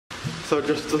So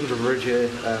just under the bridge here,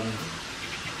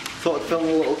 thought I'd film a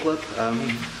little clip,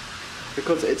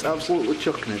 because it's absolutely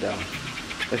chucking it down,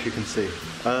 as you can see.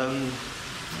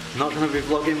 Not going to be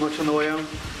vlogging much on the way home.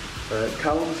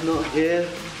 Callum's not here,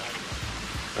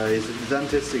 he's at the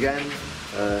dentist again.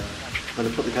 I'm going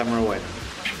to put the camera away,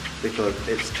 because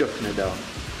it's chucking it down.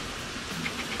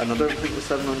 And I don't think the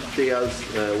 700D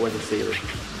has weather sealer.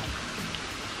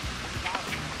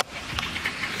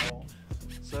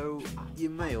 So, you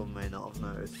may or may not have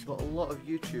noticed, but a lot of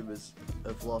YouTubers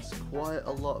have lost quite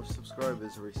a lot of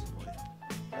subscribers recently.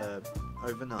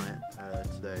 Overnight,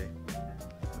 today,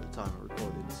 at the time of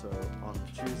recording, so on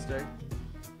Tuesday,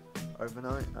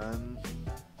 overnight,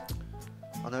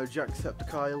 I know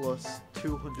Jacksepticeye lost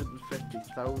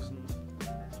 250,000,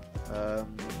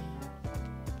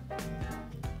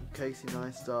 Casey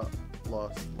Neistat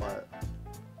lost like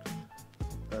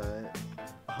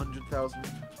 100,000.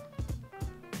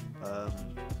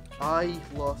 I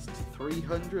lost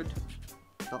 300,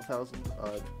 not 1,000.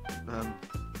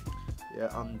 Yeah,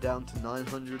 I'm down to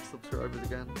 900 subscribers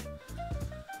again.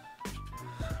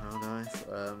 How nice.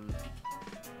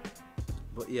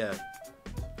 But yeah,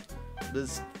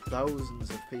 there's thousands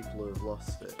of people who have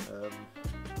lost it.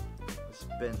 It's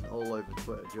been all over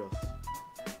Twitter just.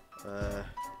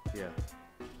 Yeah.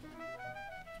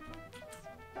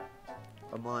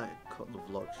 I might cut the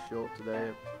vlog short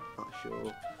today, not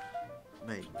sure.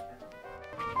 Maybe.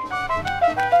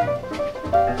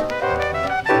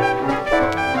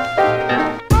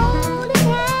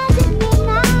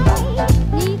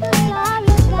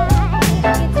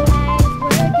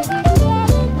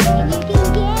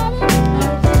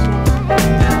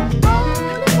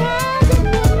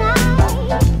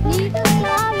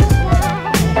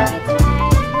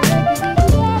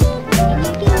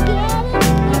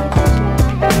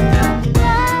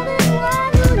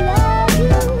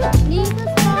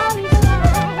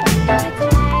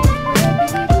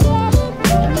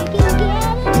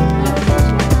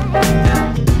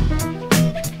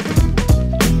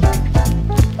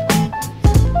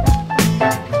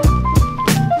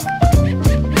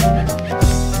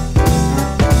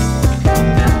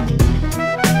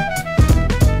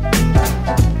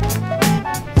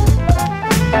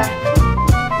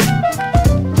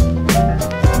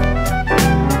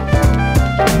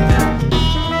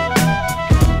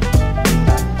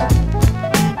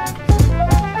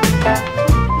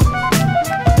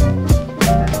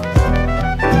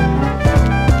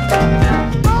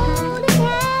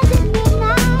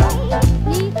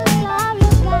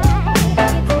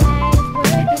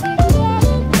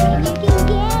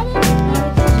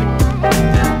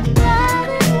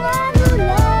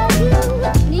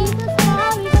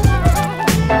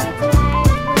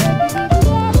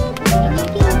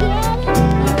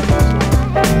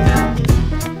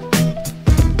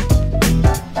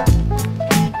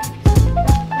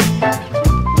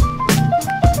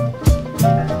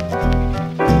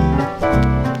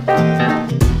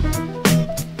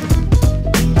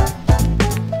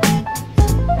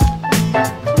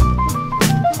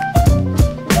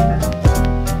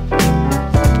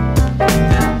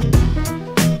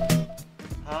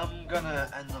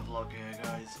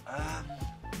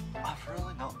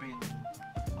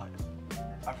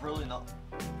 I've really not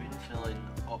been feeling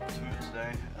up to it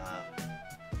today.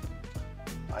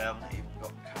 I haven't even got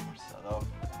the camera set up.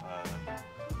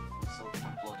 Still got my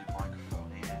bloody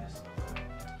microphone here, so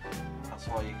that's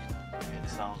why you can hear the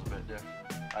sounds a bit different.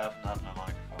 I haven't had my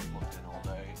microphone plugged in all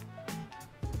day.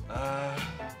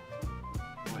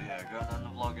 But yeah, going to end the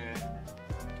vlog here.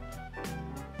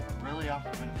 Really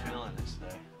haven't been feeling this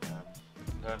day.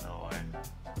 Don't know why,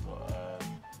 but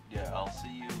yeah, I'll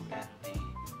see you